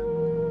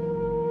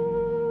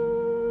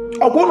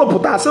 Ọkwụnụ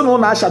pụta asị na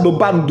ụna shadow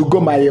band go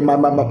my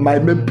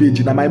main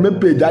page na my main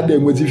page adị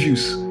enwezi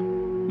views.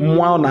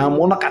 Mwa na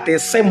amụ na kata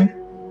sem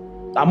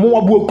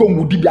amụ bụ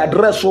Okongwu Dibia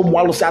address ụmụ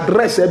alụsị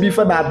address ebe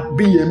ife na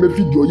adị ya eme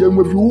video ya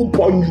enwe view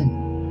upon you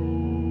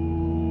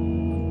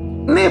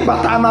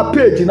n'ịbata na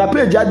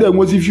page adị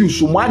enwezi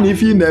views ma na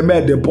ife ị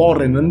na-eme dị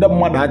boring ndị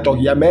mmadụ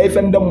achọghị ya mee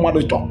ife ndị mmadụ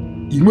chọ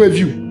inwe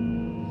view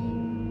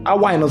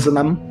awinụzi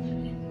na m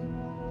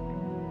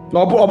na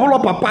ọbụla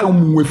papa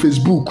m nwe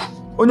Facebook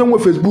onye nwe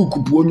Facebook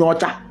bụ onye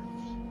ọcha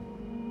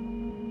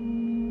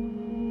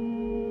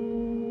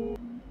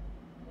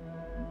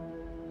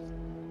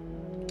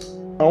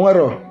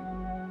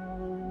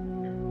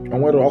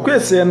onwere ọkụ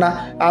esi na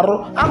arụ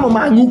anụ m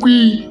aṅụkwa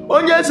iyi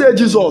onye eze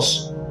Jizọs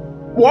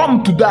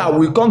warm today I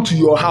will come to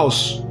your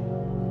house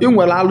ị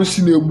nwere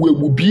alụsị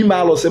na-egbu bi ime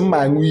alụsị mma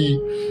aṅụ iyi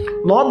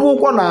na ọ bụ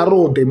ụkwọ na-arụ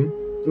ụdị m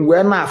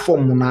wee na-afọ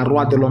m na arụ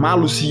adịrọ m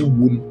alụsị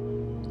igbo m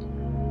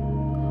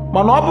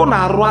mana ọ bụ na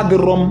arụ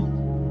adịrọ m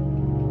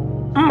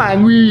mma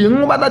aṅụ iyi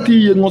ngbadata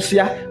ihe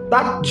ṅụsịa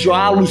that jọ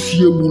alụsị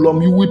egbulọ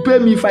m you will pay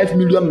me 5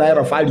 million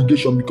naira for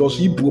allegation because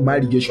you broke my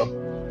allegation.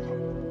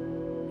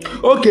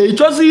 Okay,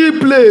 just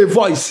play a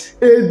voice.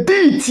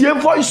 Edit your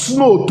voice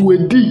note to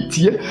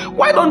edit.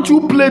 Why don't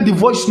you play the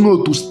voice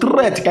note to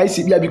straight?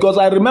 Because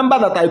I remember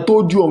that I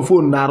told you on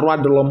phone. I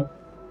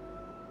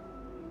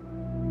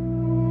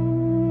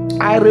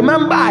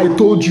remember I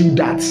told you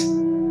that.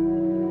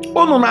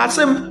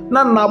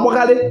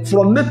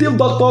 From native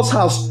doctor's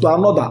house to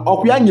another.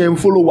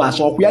 Followers.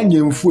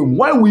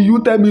 Why will you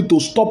tell me to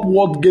stop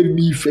what gave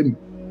me fame?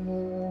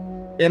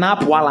 In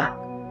Apwala.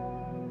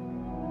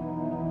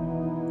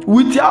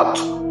 Without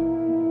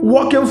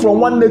walking from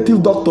one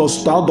native doctor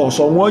to another,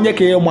 so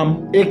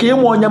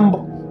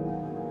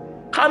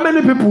how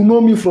many people know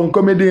me from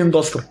comedy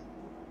industry?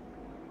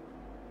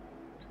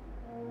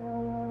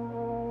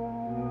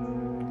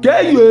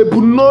 Ke you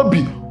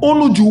ebunobi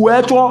onu ju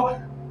wecho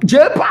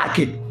Jpac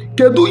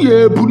kedu ya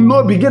ebu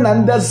n'obi gị na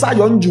ndị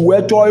Zion ji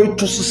wee chọọ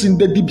ịchụsịsị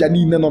ndị dibịa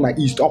niile nọ na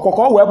East ọkwa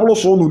ka ọ wee bụrụ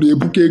sọ unu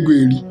na-ebuka ego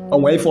eri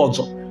onwe ife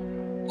ọzọ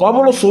ka ọ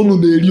bụrụ sọ unu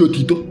na-eri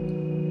otito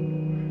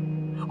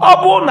ọ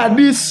bụ na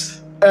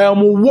this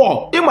war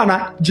ịma na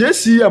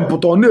JCM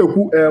pụta ọ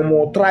na-ekwu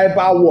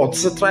tribal war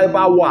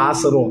tribal war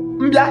asịrị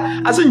mbịa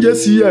asị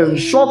JCM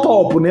shut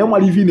up na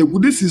ịmara ife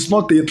na-ekwu this is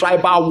not a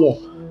tribal war.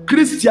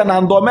 Christian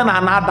and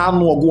Omenala ada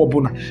anụ ọgụ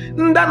ọbụla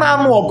ndị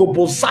na-anụ ọgụ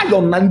bụ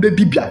Zion na ndị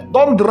dibia.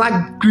 Don't drag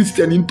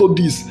Christian into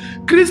this.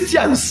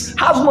 Christians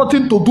has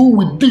nothing to do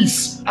with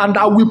this and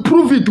I will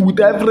prove it with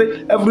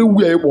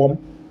everywhere ịkpọ m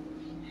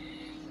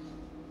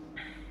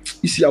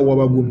isi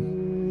awabagbo m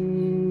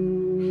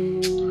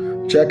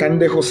chee ka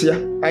ndị hụsịa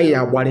anyị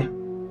agbarị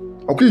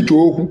ọkwa ịchọ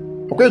okwu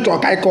ọkwa ịchọ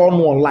ka ịkọ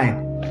ọnụ online.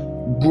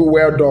 Go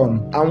well done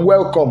and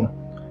welcome.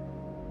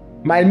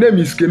 My name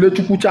is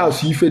Kenechukwu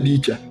Charles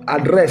Ifediche.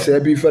 Address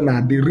ebe ife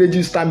na the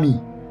register me.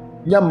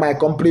 Nye my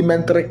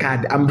complimentary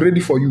card. I'm ready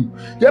for you.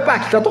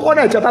 Jpac chatụkọ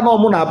na-echeta na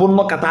ọmụ na-abụ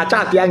nnọkọta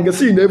chat ya nge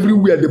si na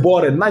everywhere the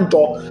boring na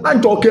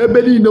nchọ ka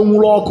ebe niile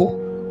nwụrụ ọkụ.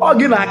 Ọ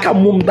gị na-aka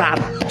mmụ m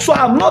dara. So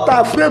I'm not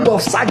afraid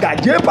of saga.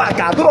 Jpac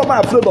adịrọ m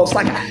afraid of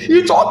saga.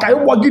 Ịchọ ka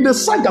ịgbagide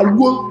saga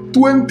ruo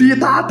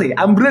 2030.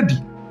 I'm ready.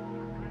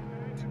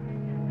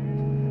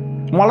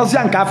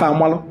 Mmalụsịa nke afọ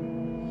amalụ.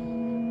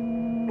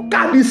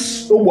 Ka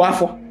dis ogbo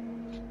afọ.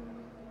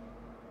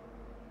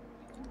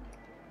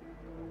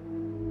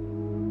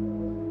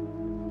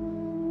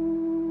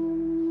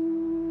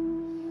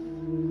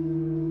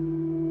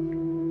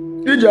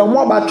 Ije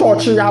nwaba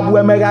chọọchị ya bụ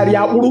emegharị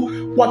akpụrụ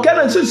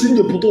wakere nsisi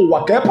njepụta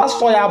ụwa ka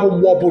pastọ ya bụ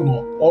mgbe ọbụla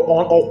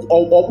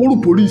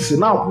ọkpụrụ polisi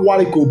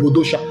na-akwụgharị ka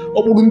obodo sha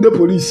ọkpụrụ ndị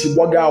polisi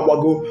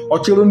agbago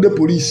ọchịrị ndị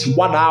polisi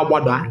gbada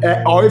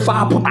ife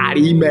apụtara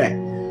ime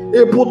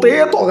ịpụta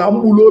ịtọgha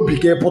mkpụrụ obi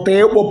ka ịpụta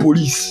ịkpọ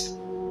polisi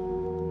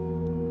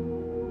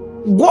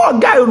gwa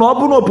ọgaghị na ọ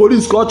bụ na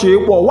polisi ka ọ chọrọ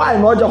ịkpọ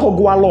nwaanyị na ọ jekọ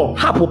gụwa lọ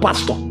hapụ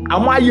pastọ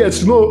amaghị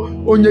esi na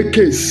onye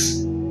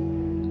kesi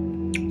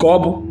ka ọ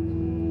bụ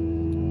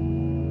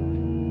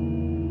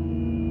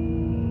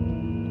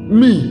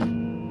me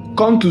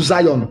come to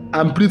Zion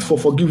and plead for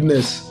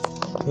forgiveness.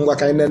 Ngwa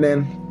ka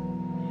nenen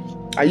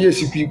anyị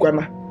esikwa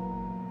ikwana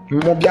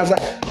mmụ bịaza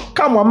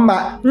kama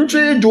mma nche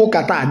ịjụ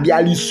ụka taa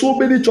bịara so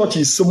many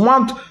churches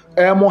mount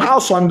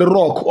house on the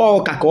rock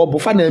ọ ka ọ bụ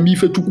fa na-eme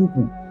ife Chukwu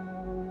kwu.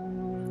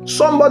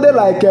 Somebody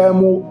like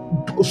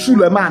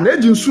Suleman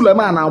eji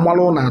Suleman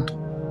amara ụlọ atọ.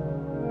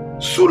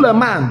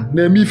 Suleman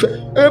na-eme ife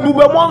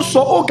ebube mmụọ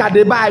nsọ ụka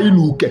debe anyị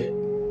n'uke.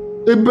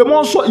 Ebube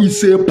mmụọ nsọ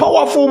is a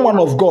powerful man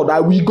of God.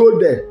 I will go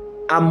there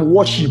and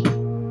worship.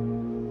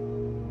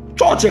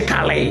 Church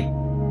kale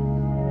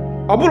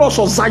ọ bụrụ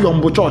ọsọ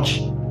Zion bụ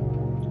church.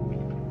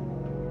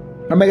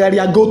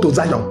 Amegharịa go to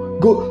Zion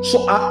go so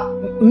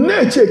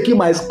na-echeki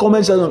my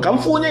comment section ka m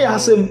fụ onye ya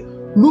sị m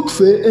look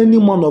for any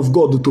man of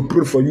God to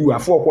pray for you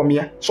afọ ọkwọ m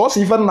ya sọsọ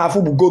ife na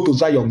afọ bụ go to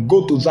Zion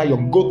go to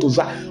Zion go to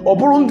Zion. Ọ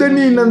bụrụ ndị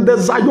niile ndị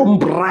Zion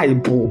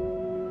bribe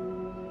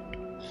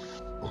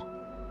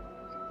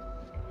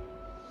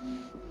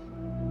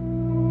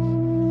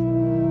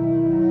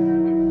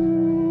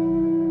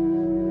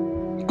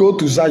go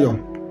to Zion.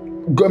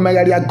 Go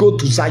Megaria, go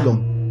to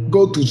Zion.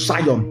 Go to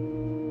Zion.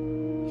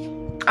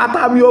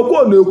 Atami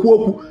okwu na-ekwu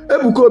okwu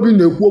Ebuka Obi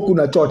na-ekwu okwu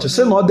na chọọchị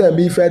sị na ọ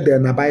dị ife ede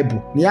na Baịbụl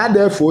na ya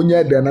na-efe onye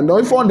ede na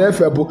ife ọ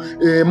na-efe bụ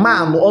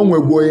man o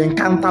nwegwo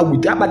encounter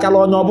with akpachala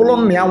onye ọ bụrụ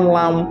nna ya nwụrụ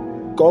anwụ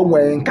ka o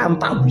nwee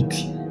encounter with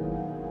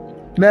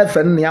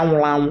na-efe nna ya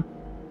nwụrụ anwụ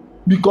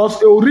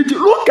because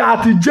look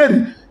at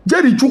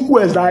Jerry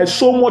Chukwueze. I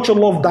so much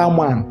love that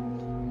man.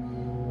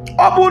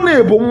 Ọ bụ na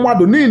ịbụ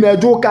mmadụ niile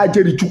eje ụka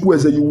Jerry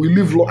Chukwueze you will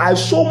live long. I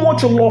so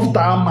much love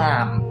that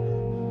man.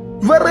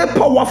 Very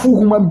powerful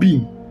human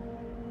being.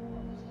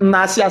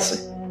 Na asị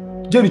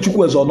Jerry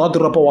Chukwueze ọ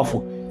nọdụrụ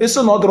powerful. Isi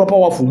na ọ dụrụ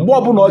powerful mgbe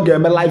ọ bụ na ọ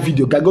ga-eme live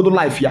video gagodo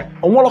live ya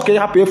ọ nwere ka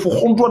ịhapụ efu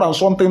 100 and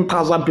something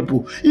thousand people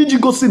iji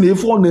gosi na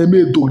ife ọ na-eme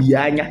edori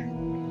ya anya.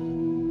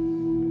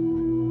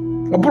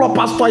 Ọ bụrụ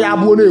pastọ ya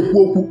abụọ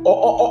na-ekwu okwu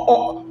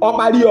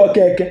ọkparị ya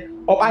okeke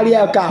ọkparị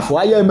ya okafọ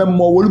anya eme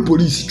mmụọ wolu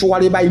polisi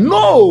chụwara ebe anyị.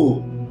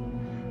 No!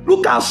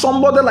 Look at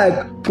somebody like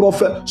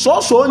Prophet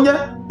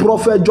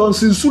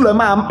Johnson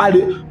Suleman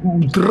mkparị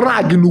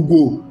drag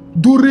n'ugwo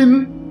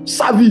during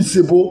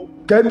service bụ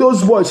ka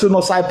those boys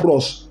no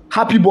Cyprus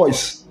happy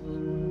boys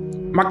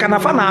maka na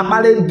fa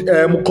na-akparị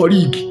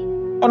colleague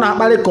ọ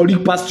na-akparị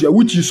colleague pastor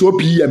which is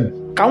OPM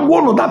ka m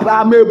gwa unu that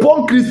I'm a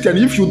born Christian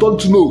if you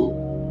don't know.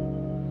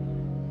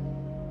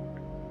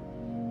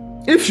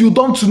 If you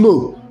don't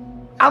know.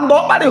 And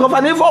nobody if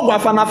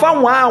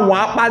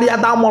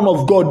that man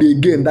of God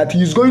again that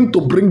he is going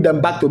to bring them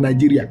back to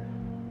Nigeria.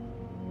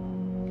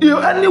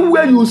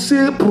 Anywhere you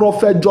see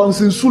Prophet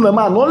Johnson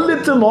Suleman, only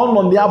thing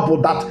on the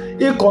about that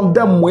he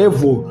condemn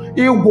evil,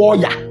 he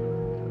warrior.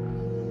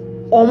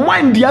 On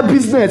mind their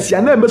business, ya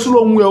name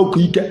Besulo nwe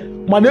okike,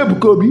 mana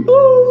Ebuka Obi.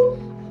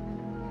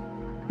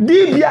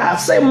 Dibia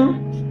sem,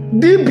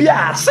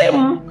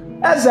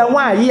 eze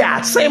nwaanyị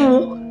asem,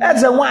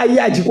 eze nwaanyị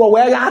ajikwa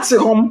wee asị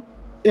hom.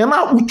 Ị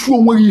na-akpụchu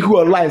onwe gị ihu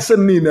online sị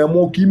niile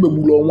eme ka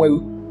imegburu onwe gị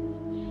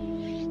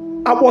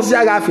akpọsi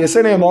ya ga-afọ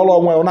ese na ọlụ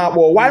onwe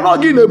na-akpọ why not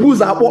gị na-ebu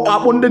ụzọ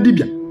akpọ ndị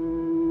dibịa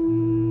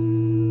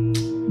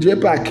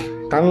Jpac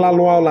ka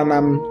nlalụ ọla na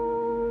m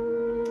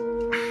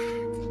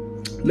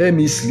let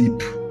me sleep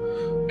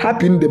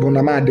happy ndị bụ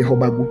na m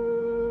adịghọbago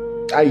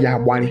anyị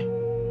agbari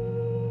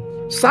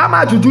saa m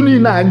ajụjụ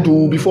niile a ndụ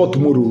before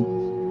tomorrow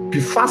be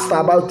fast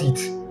about it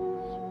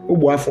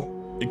ogbu afọ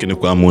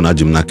ikenekwa mụ na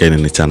ji m n'aka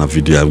ịnecha na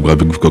vidiyo ya gwa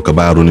biko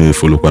kaba arụ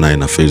na-efolokwa anyị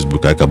na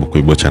Facebook aka bụkwa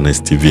Igbo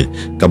Channels TV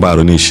kaba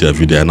arụ na-eshare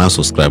vidiyo ya na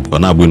subscribe kwa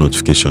na-abụ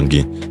notification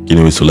gị ka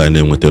na-ewesola anyị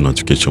na-enweta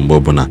notification mgbe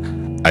ọbụla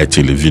anyị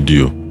tili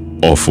vidiyo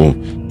ọfụ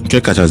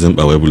nke kachasị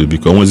mkpa wee bụrụ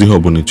biko onwezi ihe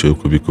ọbụla ịchọ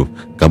ekwu biko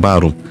kaba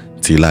arụ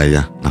tila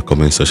ya na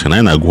comment section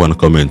anyị na-agụkwa na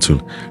comment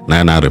na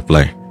anyị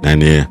na-reply na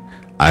anyị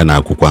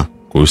na-akwụkwa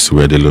ka o si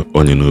wee dịlụ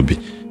onye n'obi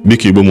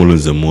biko Igbo mụrụ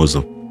nze m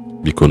ụzọ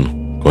biko nụ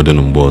ka ọ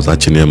dịnụ mgbe ọzọ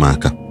achịnye m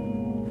aka